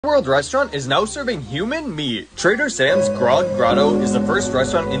World Restaurant is now serving human meat. Trader Sam's Grog Grotto is the first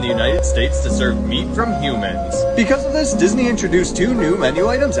restaurant in the United States to serve meat from humans. Because of this, Disney introduced 2 new menu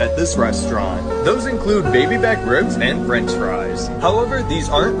items at this restaurant. Those include baby back ribs and french fries. However, these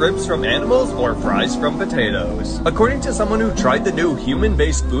aren't ribs from animals or fries from potatoes. According to someone who tried the new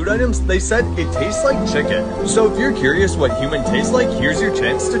human-based food items, they said it tastes like chicken. So if you're curious what human tastes like, here's your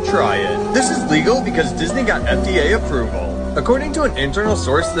chance to try it. This is legal because Disney got FDA approval. According to an internal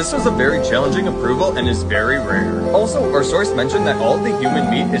source, this was a very challenging approval and is very rare. Also, our source mentioned that all of the human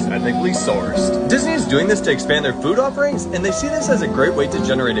meat is ethically sourced. Disney is doing this to expand their food offerings, and they see this as a great way to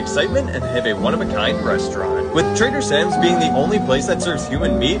generate excitement and have a one-of-a-kind restaurant. With Trader Sam's being the only place that serves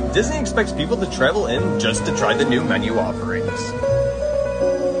human meat, Disney expects people to travel in just to try the new menu offerings.